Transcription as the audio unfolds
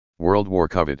World War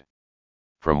covered.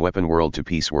 From weapon world to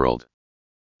peace world.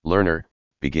 Learner,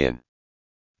 begin.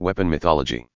 Weapon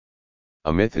mythology.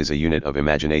 A myth is a unit of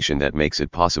imagination that makes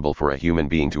it possible for a human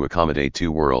being to accommodate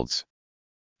two worlds.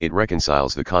 It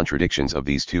reconciles the contradictions of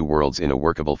these two worlds in a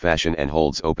workable fashion and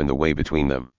holds open the way between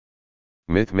them.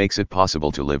 Myth makes it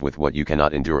possible to live with what you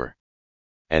cannot endure.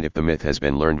 And if the myth has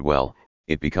been learned well,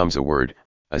 it becomes a word,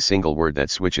 a single word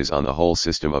that switches on the whole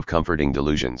system of comforting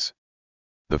delusions.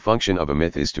 The function of a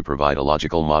myth is to provide a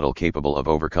logical model capable of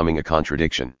overcoming a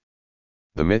contradiction.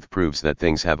 The myth proves that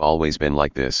things have always been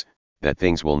like this, that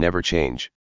things will never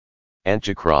change.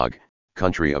 Antje Krog,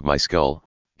 Country of My Skull,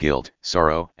 Guilt,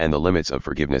 Sorrow, and the Limits of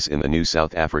Forgiveness in the New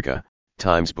South Africa,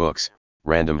 Times Books,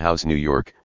 Random House, New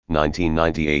York,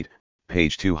 1998,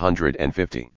 page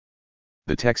 250.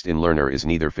 The text in Learner is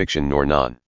neither fiction nor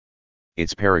non.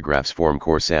 Its paragraphs form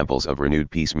core samples of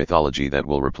renewed peace mythology that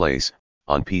will replace,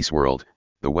 on Peace World,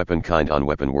 the weapon kind on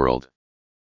Weapon World.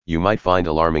 You might find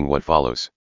alarming what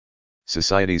follows.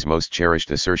 Society's most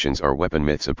cherished assertions are weapon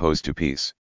myths opposed to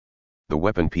peace. The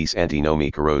weapon peace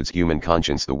antinomy corrodes human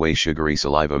conscience the way sugary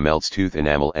saliva melts tooth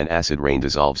enamel and acid rain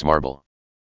dissolves marble.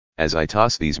 As I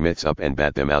toss these myths up and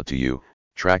bat them out to you,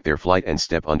 track their flight and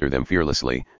step under them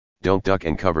fearlessly, don't duck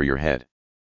and cover your head.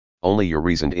 Only your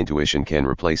reasoned intuition can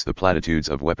replace the platitudes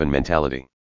of weapon mentality.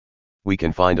 We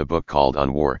can find a book called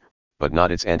On War, but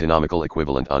not its antinomical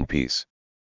equivalent on peace.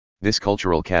 This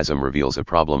cultural chasm reveals a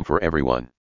problem for everyone.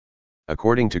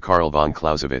 According to Karl von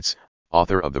Clausewitz,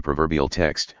 author of the proverbial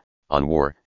text, On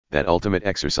War, that ultimate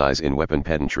exercise in weapon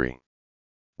pedantry.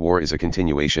 War is a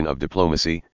continuation of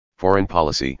diplomacy, foreign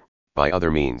policy, by other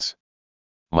means.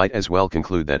 Might as well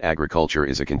conclude that agriculture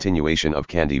is a continuation of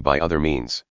candy by other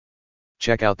means.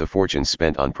 Check out the fortunes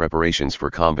spent on preparations for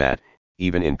combat,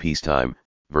 even in peacetime,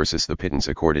 versus the pittance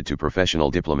accorded to professional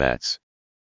diplomats.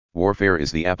 Warfare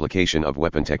is the application of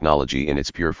weapon technology in its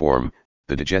pure form,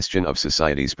 the digestion of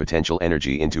society's potential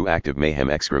energy into active mayhem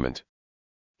excrement.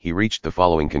 He reached the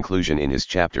following conclusion in his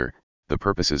chapter, The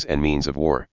Purposes and Means of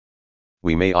War.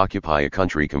 We may occupy a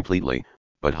country completely,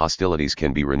 but hostilities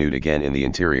can be renewed again in the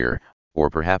interior, or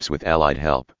perhaps with Allied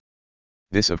help.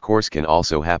 This of course can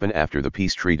also happen after the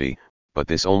peace treaty, but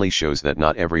this only shows that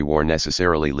not every war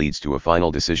necessarily leads to a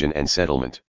final decision and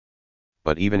settlement.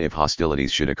 But even if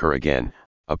hostilities should occur again,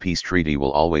 a peace treaty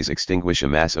will always extinguish a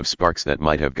mass of sparks that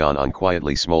might have gone on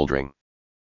quietly smoldering.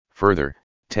 Further,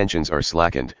 tensions are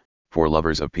slackened, for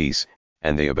lovers of peace,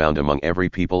 and they abound among every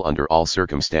people under all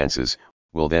circumstances,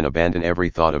 will then abandon every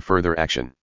thought of further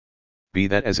action. Be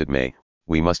that as it may,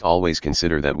 we must always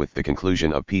consider that with the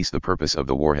conclusion of peace the purpose of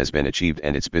the war has been achieved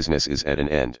and its business is at an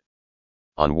end.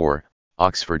 On War,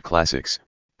 Oxford Classics,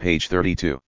 page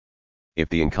 32. If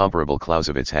the incomparable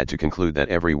Clausewitz had to conclude that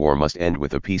every war must end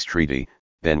with a peace treaty,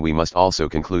 then we must also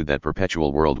conclude that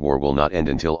perpetual world war will not end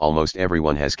until almost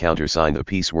everyone has countersigned the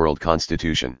Peace World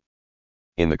Constitution.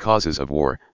 In The Causes of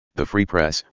War, The Free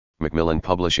Press, Macmillan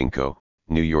Publishing Co.,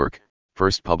 New York,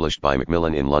 first published by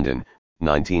Macmillan in London,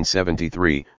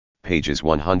 1973, pages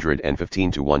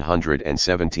 115 to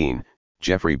 117,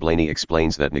 Geoffrey Blaney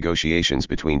explains that negotiations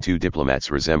between two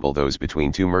diplomats resemble those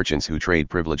between two merchants who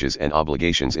trade privileges and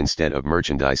obligations instead of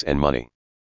merchandise and money.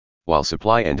 While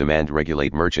supply and demand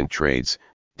regulate merchant trades,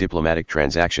 diplomatic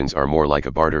transactions are more like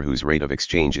a barter whose rate of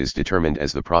exchange is determined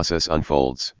as the process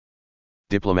unfolds.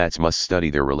 Diplomats must study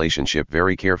their relationship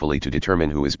very carefully to determine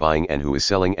who is buying and who is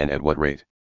selling and at what rate.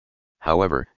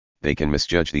 However, they can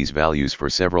misjudge these values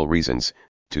for several reasons,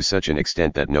 to such an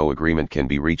extent that no agreement can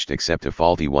be reached except a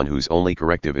faulty one whose only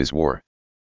corrective is war.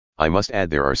 I must add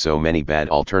there are so many bad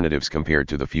alternatives compared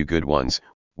to the few good ones,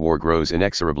 war grows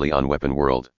inexorably on Weapon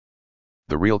World.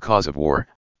 The real cause of war,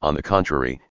 on the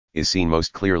contrary, is seen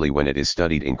most clearly when it is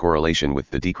studied in correlation with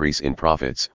the decrease in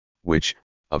profits, which,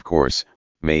 of course,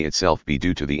 may itself be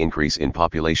due to the increase in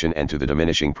population and to the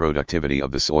diminishing productivity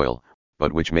of the soil,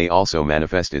 but which may also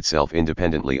manifest itself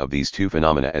independently of these two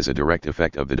phenomena as a direct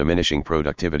effect of the diminishing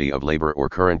productivity of labor or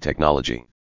current technology.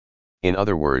 In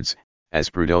other words,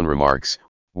 as Proudhon remarks,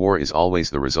 war is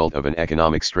always the result of an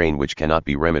economic strain which cannot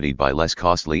be remedied by less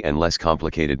costly and less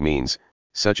complicated means,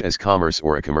 such as commerce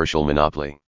or a commercial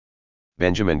monopoly.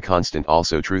 Benjamin Constant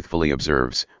also truthfully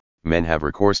observes, men have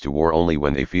recourse to war only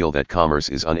when they feel that commerce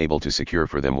is unable to secure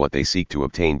for them what they seek to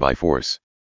obtain by force.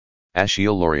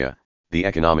 Achille Laurier, The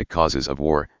Economic Causes of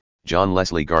War, John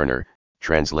Leslie Garner,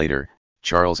 translator,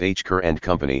 Charles H. Kerr and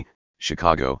Company,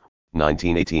 Chicago,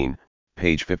 1918,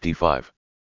 page 55.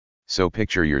 So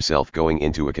picture yourself going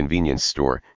into a convenience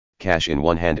store, cash in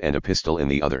one hand and a pistol in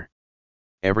the other.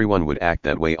 Everyone would act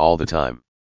that way all the time.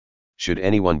 Should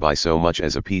anyone buy so much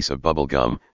as a piece of bubble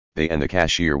gum, they and the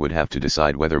cashier would have to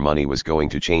decide whether money was going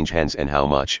to change hands and how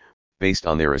much, based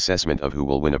on their assessment of who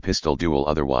will win a pistol duel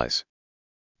otherwise.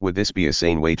 Would this be a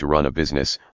sane way to run a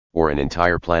business, or an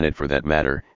entire planet for that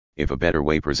matter, if a better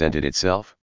way presented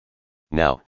itself?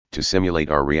 Now, to simulate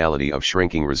our reality of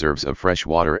shrinking reserves of fresh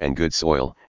water and good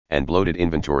soil, and bloated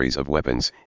inventories of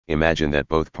weapons, imagine that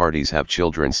both parties have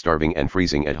children starving and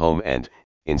freezing at home and,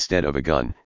 instead of a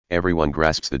gun, everyone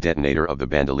grasps the detonator of the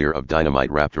bandolier of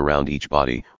dynamite wrapped around each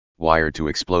body, wired to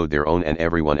explode their own and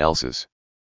everyone else's.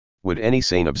 Would any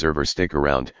sane observer stick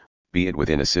around, be it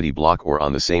within a city block or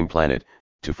on the same planet,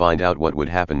 to find out what would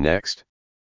happen next?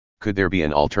 Could there be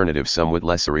an alternative somewhat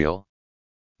less surreal?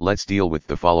 Let's deal with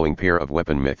the following pair of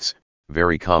weapon myths,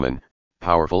 very common,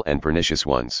 powerful and pernicious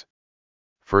ones.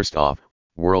 First off,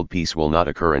 world peace will not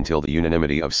occur until the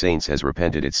unanimity of saints has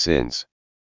repented its sins.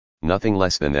 Nothing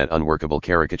less than that unworkable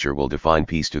caricature will define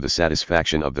peace to the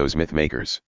satisfaction of those myth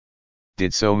makers.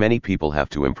 Did so many people have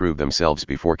to improve themselves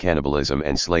before cannibalism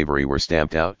and slavery were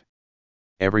stamped out?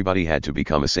 Everybody had to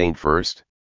become a saint first?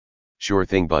 Sure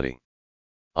thing, buddy.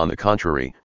 On the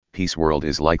contrary, peace world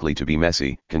is likely to be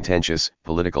messy, contentious,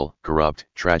 political, corrupt,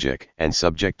 tragic, and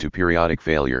subject to periodic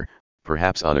failure,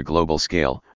 perhaps on a global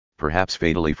scale, perhaps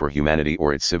fatally for humanity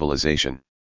or its civilization.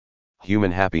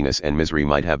 Human happiness and misery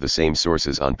might have the same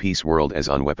sources on peace world as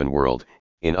on weapon world,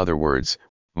 in other words,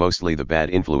 mostly the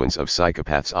bad influence of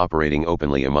psychopaths operating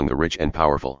openly among the rich and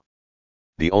powerful.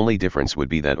 The only difference would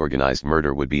be that organized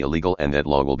murder would be illegal and that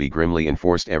law will be grimly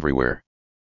enforced everywhere.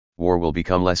 War will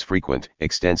become less frequent,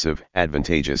 extensive,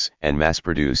 advantageous, and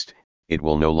mass-produced. It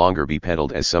will no longer be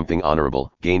peddled as something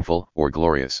honorable, gainful, or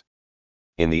glorious.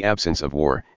 In the absence of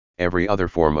war, every other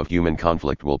form of human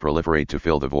conflict will proliferate to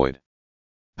fill the void.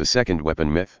 The second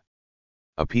weapon myth.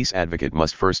 A peace advocate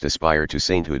must first aspire to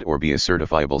sainthood or be a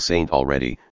certifiable saint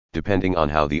already, depending on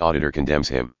how the auditor condemns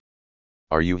him.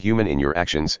 Are you human in your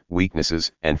actions,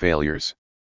 weaknesses, and failures?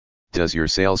 Does your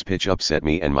sales pitch upset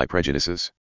me and my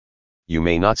prejudices? You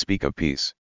may not speak of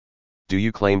peace. Do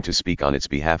you claim to speak on its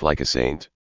behalf like a saint?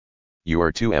 You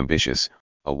are too ambitious,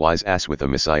 a wise ass with a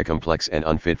messiah complex and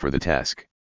unfit for the task.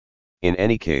 In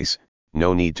any case,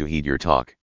 no need to heed your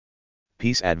talk.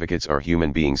 Peace advocates are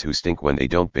human beings who stink when they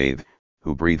don't bathe,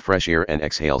 who breathe fresh air and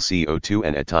exhale CO2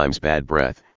 and at times bad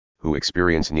breath, who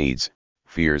experience needs,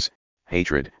 fears,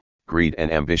 hatred, greed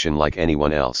and ambition like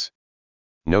anyone else.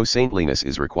 No saintliness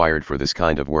is required for this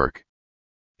kind of work.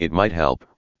 It might help,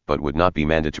 but would not be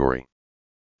mandatory.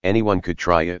 Anyone could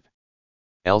try it.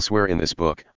 Elsewhere in this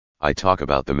book, I talk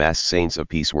about the mass saints of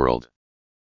peace world.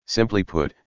 Simply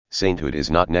put, sainthood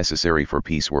is not necessary for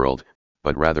peace world,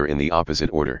 but rather in the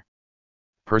opposite order.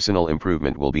 Personal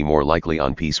improvement will be more likely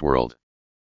on peace world.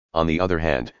 On the other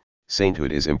hand,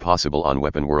 sainthood is impossible on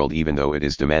weapon world even though it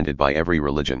is demanded by every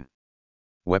religion.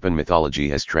 Weapon mythology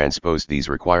has transposed these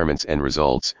requirements and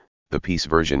results, the peace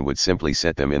version would simply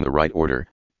set them in the right order,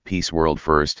 peace world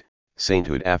first,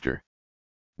 sainthood after.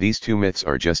 These two myths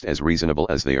are just as reasonable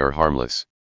as they are harmless.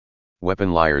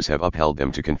 Weapon liars have upheld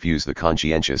them to confuse the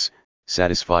conscientious,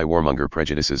 satisfy warmonger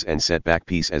prejudices and set back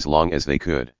peace as long as they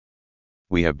could.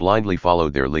 We have blindly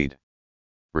followed their lead.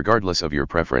 Regardless of your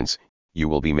preference, you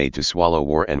will be made to swallow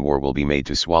war and war will be made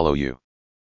to swallow you.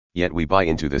 Yet we buy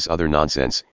into this other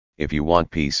nonsense: if you want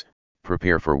peace,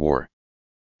 prepare for war.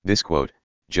 This quote,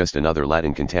 just another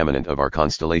Latin contaminant of our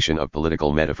constellation of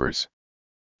political metaphors.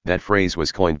 That phrase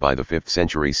was coined by the 5th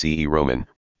century CE Roman,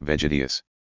 Vegetius.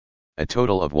 A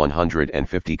total of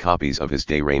 150 copies of his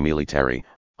De Re Militari,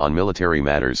 on military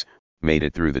matters, made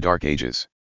it through the Dark Ages.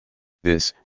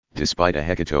 This, despite a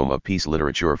hecatomb of peace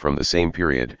literature from the same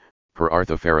period, per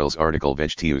Arthur Farrell's article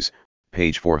Vegetius,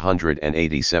 page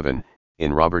 487,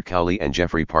 in Robert Cowley and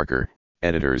Jeffrey Parker,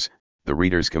 editors, The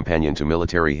Reader's Companion to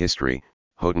Military History,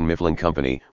 Houghton Mifflin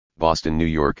Company, Boston, New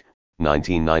York,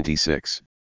 1996.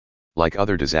 Like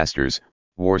other disasters,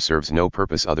 war serves no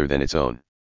purpose other than its own.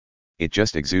 It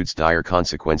just exudes dire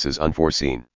consequences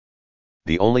unforeseen.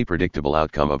 The only predictable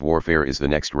outcome of warfare is the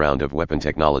next round of weapon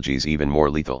technologies even more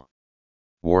lethal.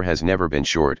 War has never been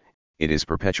short, it is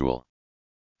perpetual.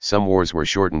 Some wars were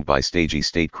shortened by stagey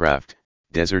statecraft,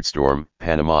 Desert Storm,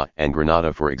 Panama, and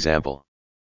Grenada for example.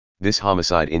 This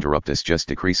homicide interruptus just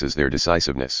decreases their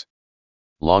decisiveness.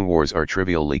 Long wars are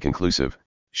trivially conclusive,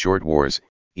 short wars,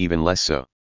 even less so.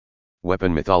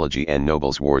 Weapon mythology and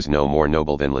nobles wars no more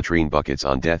noble than latrine buckets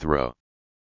on death row.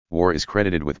 War is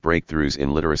credited with breakthroughs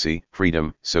in literacy,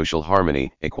 freedom, social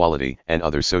harmony, equality, and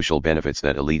other social benefits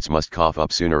that elites must cough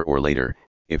up sooner or later,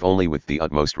 if only with the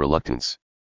utmost reluctance.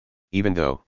 Even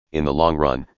though, in the long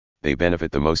run, they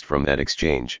benefit the most from that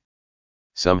exchange.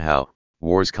 Somehow,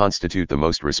 wars constitute the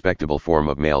most respectable form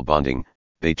of male bonding,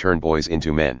 they turn boys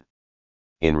into men.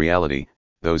 In reality,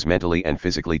 those mentally and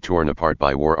physically torn apart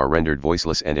by war are rendered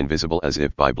voiceless and invisible as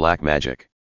if by black magic.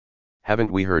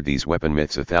 Haven't we heard these weapon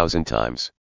myths 1,000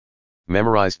 times?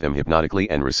 Memorized them hypnotically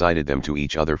and recited them to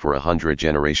each other for 100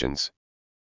 generations.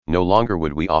 No longer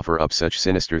would we offer up such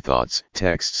sinister thoughts,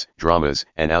 texts, dramas,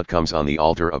 and outcomes on the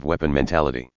altar of weapon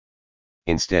mentality.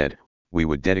 Instead, we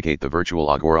would dedicate the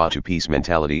virtual agora to peace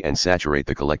mentality and saturate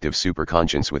the collective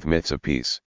superconscious with myths of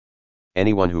peace.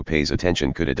 Anyone who pays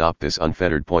attention could adopt this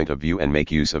unfettered point of view and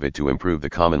make use of it to improve the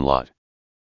common lot.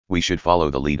 We should follow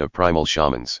the lead of primal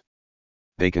shamans.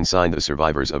 They consign the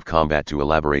survivors of combat to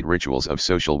elaborate rituals of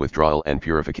social withdrawal and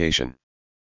purification.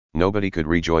 Nobody could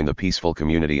rejoin the peaceful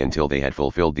community until they had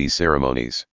fulfilled these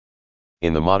ceremonies.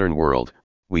 In the modern world,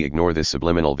 we ignore this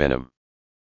subliminal venom.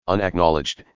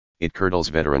 Unacknowledged, it curdles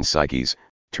veterans' psyches,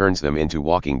 turns them into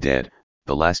walking dead,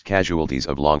 the last casualties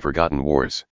of long-forgotten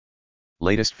wars.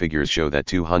 Latest figures show that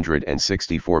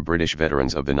 264 British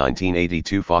veterans of the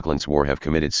 1982 Falklands War have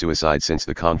committed suicide since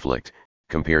the conflict,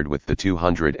 compared with the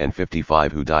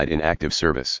 255 who died in active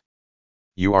service.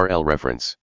 URL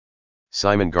reference.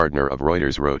 Simon Gardner of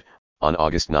Reuters wrote, on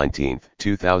August 19,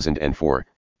 2004,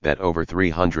 that over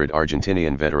 300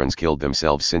 Argentinian veterans killed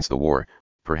themselves since the war,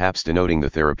 perhaps denoting the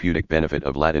therapeutic benefit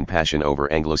of Latin passion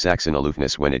over Anglo-Saxon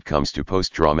aloofness when it comes to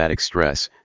post-traumatic stress,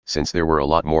 since there were a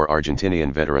lot more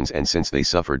Argentinian veterans and since they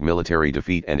suffered military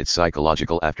defeat and its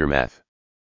psychological aftermath.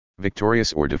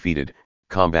 Victorious or defeated,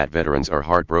 combat veterans are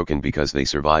heartbroken because they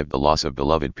survived the loss of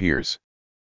beloved peers.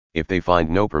 If they find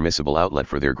no permissible outlet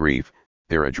for their grief,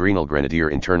 their adrenal grenadier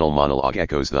internal monologue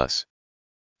echoes thus.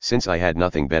 Since I had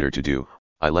nothing better to do,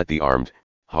 I let the armed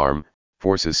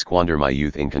forces squander my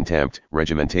youth in contempt,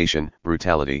 regimentation,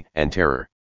 brutality, and terror.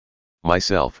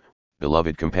 Myself,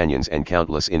 beloved companions and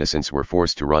countless innocents were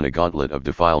forced to run a gauntlet of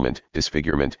defilement,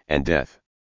 disfigurement, and death.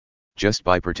 Just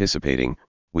by participating,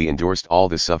 we endorsed all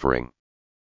the suffering.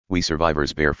 We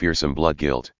survivors bear fearsome blood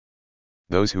guilt.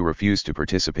 Those who refuse to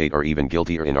participate are even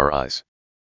guiltier in our eyes.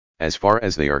 As far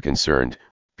as they are concerned,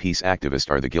 peace activists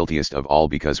are the guiltiest of all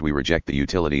because we reject the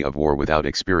utility of war without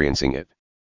experiencing it.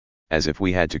 As if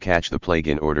we had to catch the plague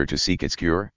in order to seek its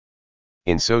cure.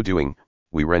 In so doing,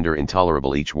 we render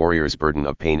intolerable each warrior's burden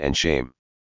of pain and shame.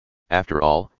 After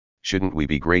all, shouldn't we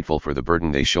be grateful for the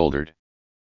burden they shouldered?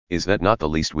 Is that not the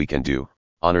least we can do,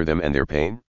 honor them and their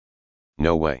pain?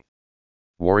 No way.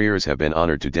 Warriors have been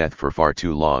honored to death for far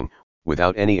too long,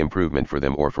 without any improvement for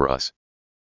them or for us.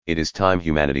 It is time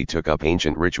humanity took up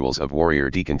ancient rituals of warrior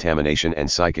decontamination and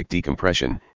psychic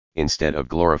decompression, instead of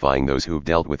glorifying those who've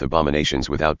dealt with abominations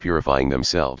without purifying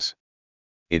themselves.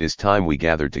 It is time we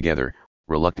gathered together,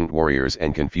 reluctant warriors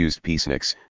and confused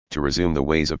peaceniks, to resume the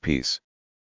ways of peace.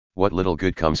 What little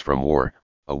good comes from war,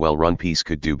 a well-run peace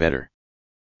could do better.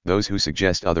 Those who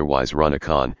suggest otherwise run a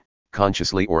con,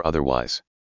 consciously or otherwise.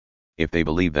 If they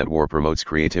believe that war promotes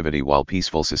creativity while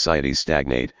peaceful societies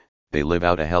stagnate, they live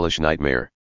out a hellish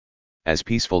nightmare. As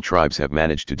peaceful tribes have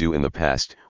managed to do in the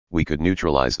past, we could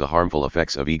neutralize the harmful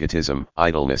effects of egotism,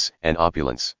 idleness, and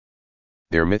opulence.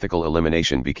 Their mythical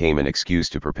elimination became an excuse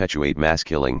to perpetuate mass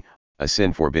killing, a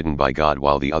sin forbidden by God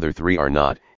while the other three are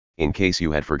not, in case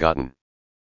you had forgotten.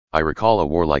 I recall a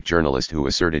warlike journalist who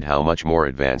asserted how much more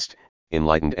advanced,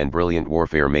 enlightened and brilliant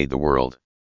warfare made the world.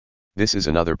 This is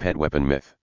another pet weapon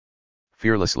myth.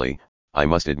 Fearlessly, I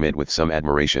must admit with some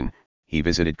admiration, he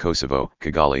visited Kosovo,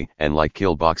 Kigali, and liked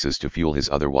kill boxes to fuel his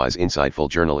otherwise insightful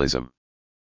journalism.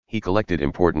 He collected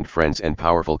important friends and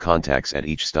powerful contacts at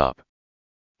each stop.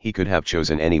 He could have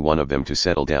chosen any one of them to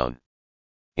settle down.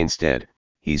 Instead,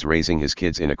 he's raising his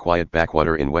kids in a quiet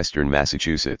backwater in western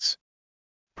Massachusetts.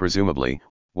 Presumably,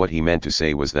 what he meant to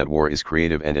say was that war is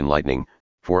creative and enlightening,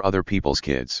 for other people's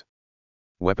kids.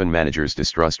 Weapon managers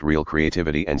distrust real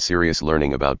creativity and serious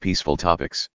learning about peaceful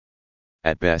topics.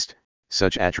 At best,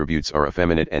 such attributes are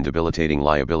effeminate and debilitating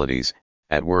liabilities,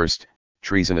 at worst,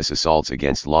 treasonous assaults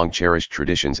against long-cherished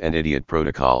traditions and idiot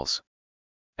protocols.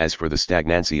 As for the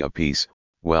stagnancy of peace,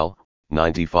 well,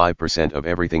 95% of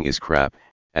everything is crap,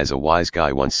 as a wise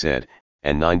guy once said,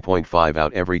 and 9.5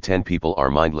 out every 10 people are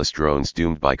mindless drones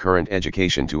doomed by current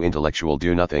education to intellectual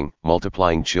do-nothing,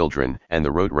 multiplying children, and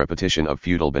the rote repetition of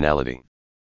feudal banality.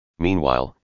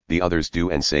 Meanwhile, the others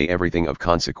do and say everything of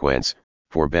consequence,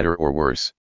 for better or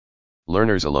worse.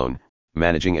 Learners alone,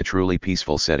 managing a truly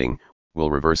peaceful setting, will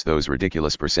reverse those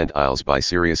ridiculous percentiles by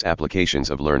serious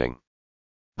applications of learning.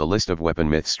 The list of weapon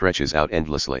myths stretches out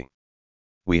endlessly.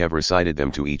 We have recited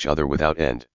them to each other without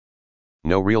end.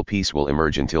 No real peace will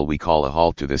emerge until we call a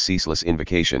halt to this ceaseless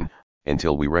invocation,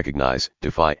 until we recognize,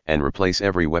 defy, and replace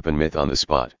every weapon myth on the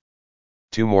spot.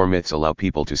 2 more myths allow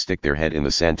people to stick their head in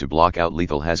the sand to block out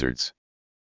lethal hazards.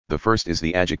 The first is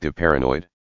the adjective paranoid.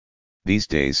 These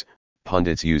days,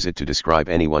 pundits use it to describe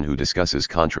anyone who discusses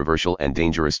controversial and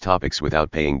dangerous topics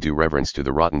without paying due reverence to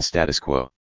the rotten status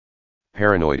quo.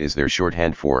 Paranoid is their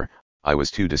shorthand for, I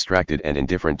was too distracted and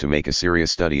indifferent to make a serious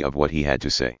study of what he had to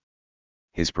say.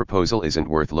 His proposal isn't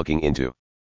worth looking into.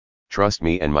 Trust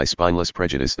me and my spineless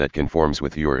prejudice that conforms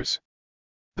with yours.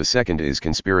 The second is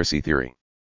conspiracy theory.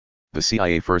 The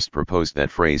CIA first proposed that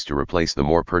phrase to replace the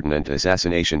more pertinent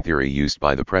assassination theory used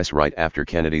by the press right after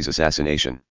Kennedy's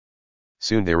assassination.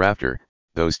 Soon thereafter,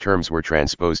 those terms were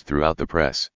transposed throughout the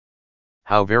press.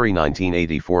 How very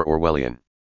 1984 Orwellian.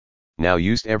 Now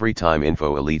used every time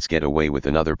info elites get away with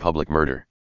another public murder.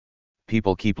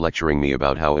 People keep lecturing me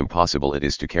about how impossible it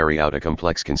is to carry out a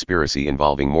complex conspiracy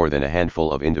involving more than a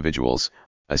handful of individuals,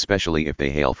 especially if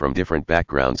they hail from different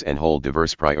backgrounds and hold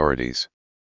diverse priorities.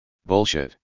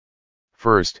 Bullshit.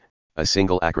 First, a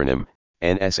single acronym,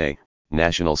 NSA,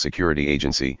 National Security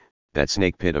Agency, that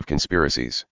snake pit of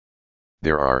conspiracies.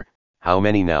 There are, how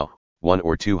many now, 1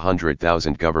 or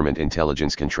 200,000 government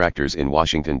intelligence contractors in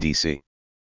Washington, D.C.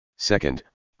 Second,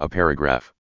 a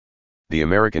paragraph. The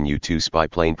American U-2 spy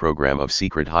plane program of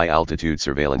secret high-altitude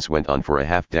surveillance went on for a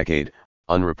half-decade,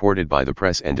 unreported by the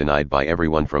press and denied by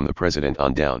everyone from the president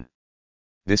on down.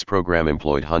 This program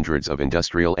employed hundreds of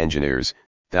industrial engineers,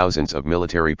 thousands of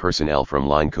military personnel from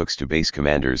line cooks to base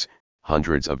commanders,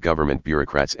 hundreds of government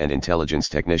bureaucrats and intelligence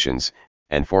technicians,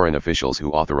 and foreign officials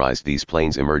who authorized these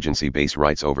planes' emergency base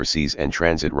rights overseas and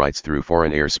transit rights through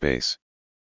foreign airspace.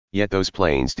 Yet those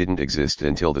planes didn't exist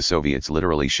until the Soviets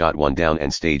literally shot one down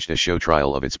and staged a show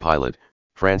trial of its pilot,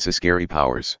 Francis Gary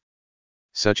Powers.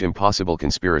 Such impossible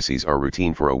conspiracies are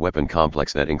routine for a weapon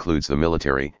complex that includes the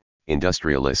military,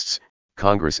 industrialists,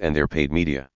 Congress and their paid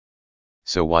media.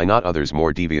 So why not others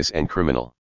more devious and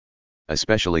criminal?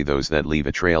 Especially those that leave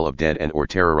a trail of dead and or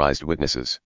terrorized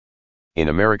witnesses. In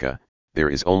America, there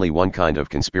is only one kind of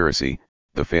conspiracy,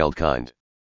 the failed kind.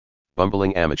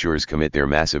 Bumbling amateurs commit their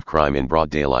massive crime in broad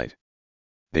daylight.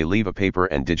 They leave a paper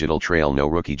and digital trail no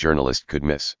rookie journalist could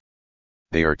miss.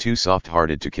 They are too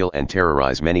soft-hearted to kill and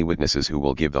terrorize many witnesses who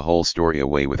will give the whole story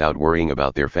away without worrying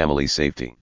about their family's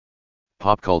safety.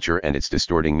 Pop culture and its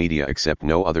distorting media accept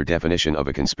no other definition of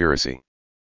a conspiracy.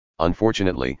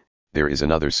 Unfortunately, there is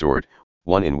another sort,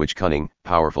 one in which cunning,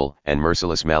 powerful, and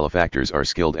merciless malefactors are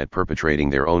skilled at perpetrating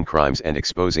their own crimes and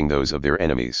exposing those of their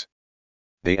enemies.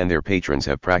 They and their patrons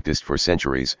have practiced for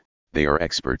centuries, they are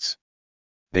experts.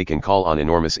 They can call on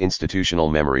enormous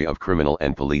institutional memory of criminal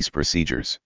and police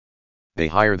procedures. They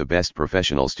hire the best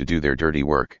professionals to do their dirty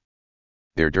work.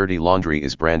 Their dirty laundry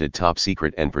is branded top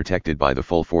secret and protected by the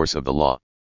full force of the law.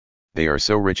 They are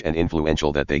so rich and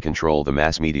influential that they control the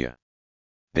mass media.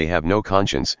 They have no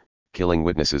conscience, killing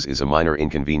witnesses is a minor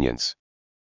inconvenience.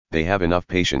 They have enough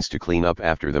patience to clean up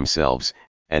after themselves,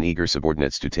 and eager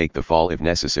subordinates to take the fall if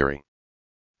necessary.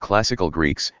 Classical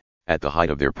Greeks, at the height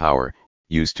of their power,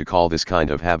 used to call this kind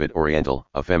of habit oriental,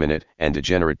 effeminate, and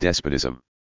degenerate despotism.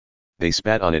 They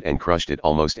spat on it and crushed it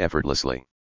almost effortlessly.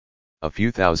 A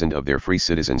few thousand of their free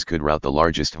citizens could rout the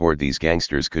largest horde these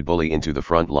gangsters could bully into the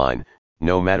front line,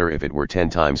 no matter if it were 10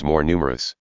 times more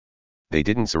numerous. They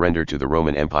didn't surrender to the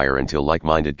Roman Empire until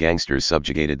like-minded gangsters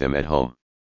subjugated them at home.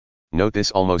 Note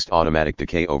this almost automatic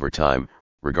decay over time,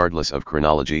 regardless of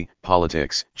chronology,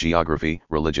 politics, geography,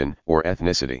 religion, or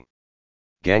ethnicity.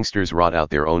 Gangsters rot out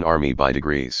their own army by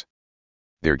degrees.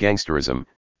 Their gangsterism,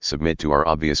 submit to our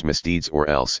obvious misdeeds or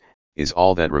else, is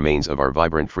all that remains of our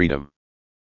vibrant freedom.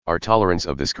 Our tolerance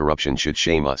of this corruption should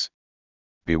shame us.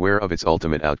 Beware of its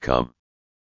ultimate outcome.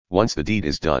 Once the deed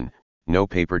is done, no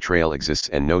paper trail exists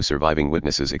and no surviving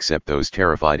witnesses except those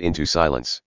terrified into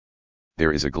silence.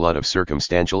 There is a glut of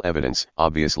circumstantial evidence,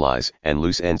 obvious lies, and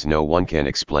loose ends no one can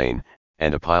explain,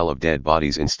 and a pile of dead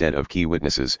bodies instead of key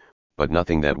witnesses, but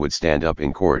nothing that would stand up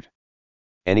in court.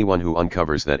 Anyone who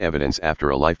uncovers that evidence after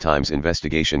a lifetime's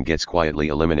investigation gets quietly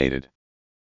eliminated.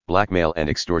 Blackmail and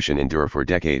extortion endure for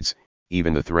decades,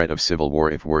 even the threat of civil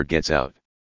war if word gets out.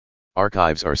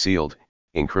 Archives are sealed,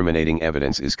 incriminating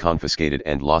evidence is confiscated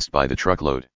and lost by the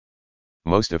truckload.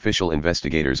 Most official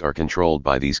investigators are controlled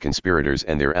by these conspirators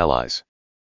and their allies.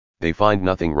 They find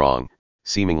nothing wrong,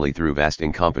 seemingly through vast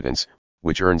incompetence,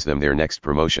 which earns them their next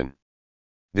promotion.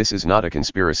 This is not a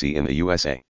conspiracy in the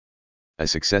USA. A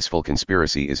successful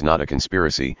conspiracy is not a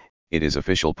conspiracy, it is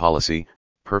official policy,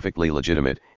 perfectly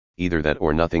legitimate, either that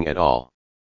or nothing at all.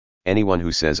 Anyone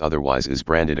who says otherwise is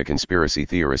branded a conspiracy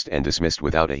theorist and dismissed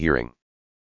without a hearing.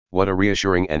 What a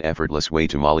reassuring and effortless way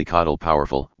to mollycoddle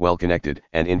powerful, well-connected,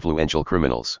 and influential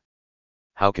criminals.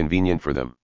 How convenient for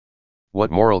them.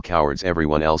 What moral cowards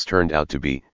everyone else turned out to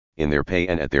be, in their pay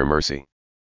and at their mercy.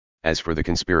 As for the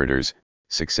conspirators,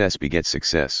 Success begets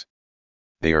success.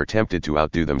 They are tempted to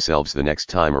outdo themselves the next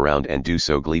time around and do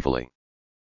so gleefully.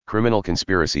 Criminal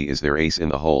conspiracy is their ace in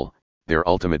the hole, their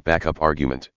ultimate backup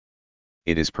argument.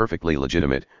 It is perfectly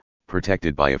legitimate,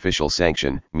 protected by official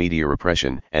sanction, media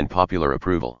repression, and popular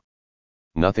approval.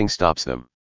 Nothing stops them.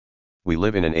 We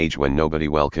live in an age when nobody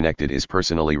well connected is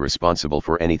personally responsible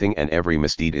for anything and every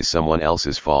misdeed is someone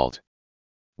else's fault.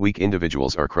 Weak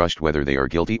individuals are crushed whether they are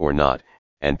guilty or not,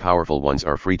 and powerful ones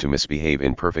are free to misbehave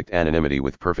in perfect anonymity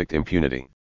with perfect impunity.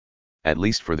 At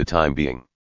least for the time being.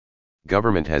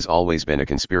 Government has always been a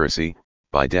conspiracy,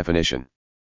 by definition.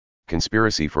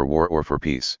 Conspiracy for war or for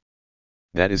peace?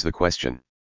 That is the question.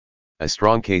 A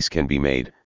strong case can be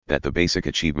made, that the basic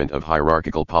achievement of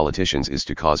hierarchical politicians is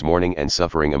to cause mourning and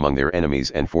suffering among their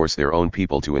enemies and force their own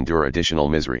people to endure additional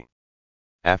misery.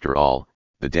 After all,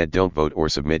 the dead don't vote or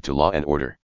submit to law and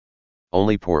order.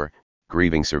 Only poor,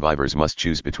 grieving survivors must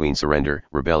choose between surrender,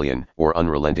 rebellion, or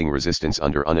unrelenting resistance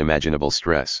under unimaginable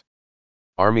stress.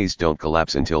 Armies don't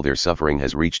collapse until their suffering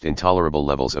has reached intolerable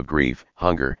levels of grief,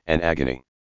 hunger, and agony.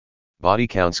 Body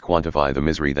counts quantify the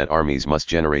misery that armies must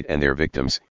generate and their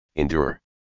victims endure.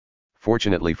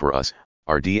 Fortunately for us,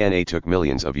 our DNA took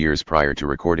millions of years prior to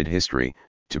recorded history,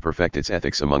 to perfect its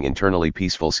ethics among internally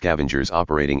peaceful scavengers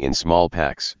operating in small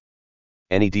packs.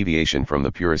 Any deviation from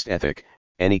the purest ethic,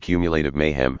 any cumulative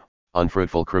mayhem,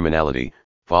 unfruitful criminality,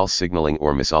 false signaling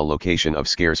or misallocation of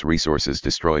scarce resources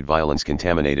destroyed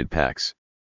violence-contaminated packs.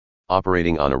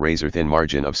 Operating on a razor-thin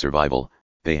margin of survival,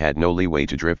 they had no leeway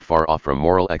to drift far off from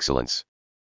moral excellence.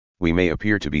 We may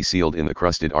appear to be sealed in the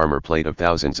crusted armor plate of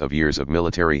thousands of years of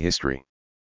military history.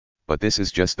 But this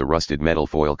is just the rusted metal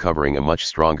foil covering a much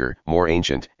stronger, more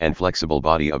ancient, and flexible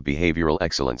body of behavioral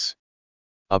excellence.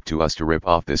 Up to us to rip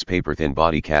off this paper-thin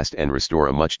body cast and restore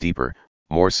a much deeper,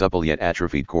 more supple yet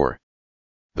atrophied core.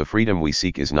 The freedom we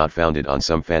seek is not founded on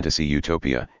some fantasy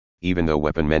utopia, even though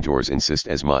weapon mentors insist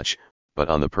as much, but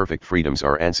on the perfect freedoms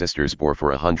our ancestors bore for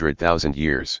 100,000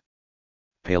 years.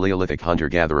 Paleolithic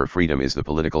hunter-gatherer freedom is the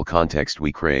political context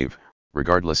we crave,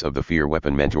 regardless of the fear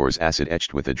weapon mentors acid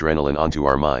etched with adrenaline onto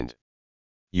our mind.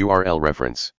 URL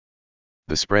reference.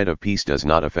 The spread of peace does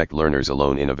not affect learners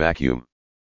alone in a vacuum.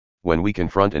 When we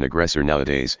confront an aggressor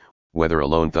nowadays, whether a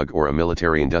lone thug or a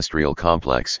military-industrial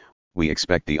complex, we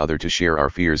expect the other to share our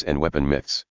fears and weapon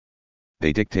myths.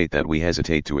 They dictate that we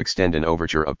hesitate to extend an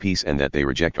overture of peace and that they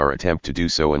reject our attempt to do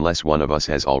so unless one of us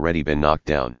has already been knocked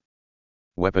down.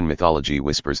 Weapon mythology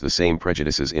whispers the same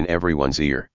prejudices in everyone's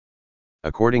ear.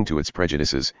 According to its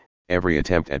prejudices, every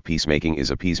attempt at peacemaking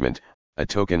is appeasement, a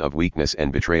token of weakness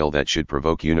and betrayal that should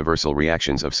provoke universal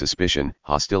reactions of suspicion,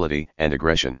 hostility, and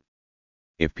aggression.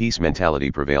 If peace mentality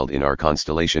prevailed in our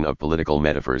constellation of political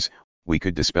metaphors, we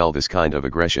could dispel this kind of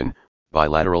aggression,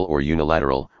 bilateral or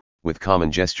unilateral, with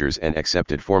common gestures and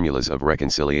accepted formulas of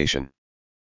reconciliation.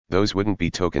 Those wouldn't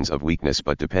be tokens of weakness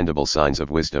but dependable signs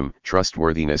of wisdom,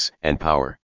 trustworthiness, and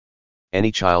power.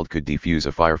 Any child could defuse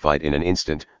a firefight in an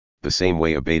instant, the same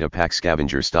way a beta pack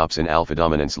scavenger stops an alpha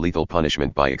dominant's lethal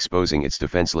punishment by exposing its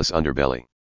defenseless underbelly.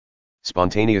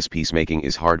 Spontaneous peacemaking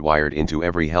is hardwired into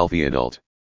every healthy adult.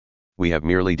 We have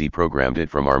merely deprogrammed it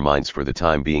from our minds for the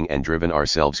time being and driven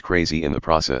ourselves crazy in the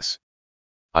process.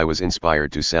 I was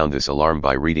inspired to sound this alarm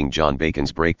by reading John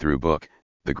Bacon's breakthrough book,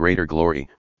 The Greater Glory,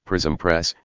 Prism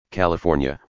Press,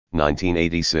 California,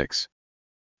 1986.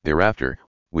 Thereafter,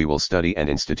 we will study and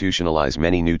institutionalize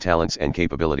many new talents and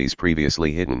capabilities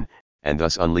previously hidden, and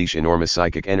thus unleash enormous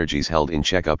psychic energies held in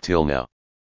check up till now.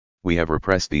 We have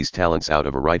repressed these talents out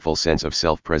of a rightful sense of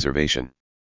self-preservation.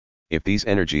 If these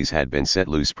energies had been set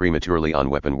loose prematurely on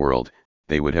Weapon World,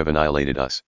 they would have annihilated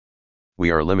us.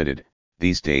 We are limited,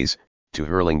 these days, to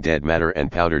hurling dead matter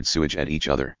and powdered sewage at each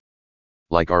other.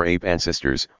 Like our ape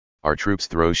ancestors, our troops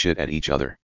throw shit at each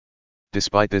other.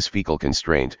 Despite this fecal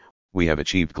constraint, we have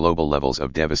achieved global levels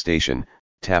of devastation,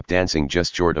 tap dancing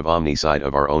just short of omnicide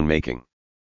of our own making.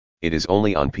 It is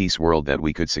only on Peace World that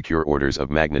we could secure orders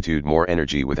of magnitude more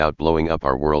energy without blowing up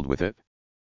our world with it.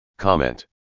 Comment.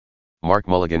 Mark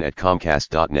Mulligan at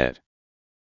Comcast.net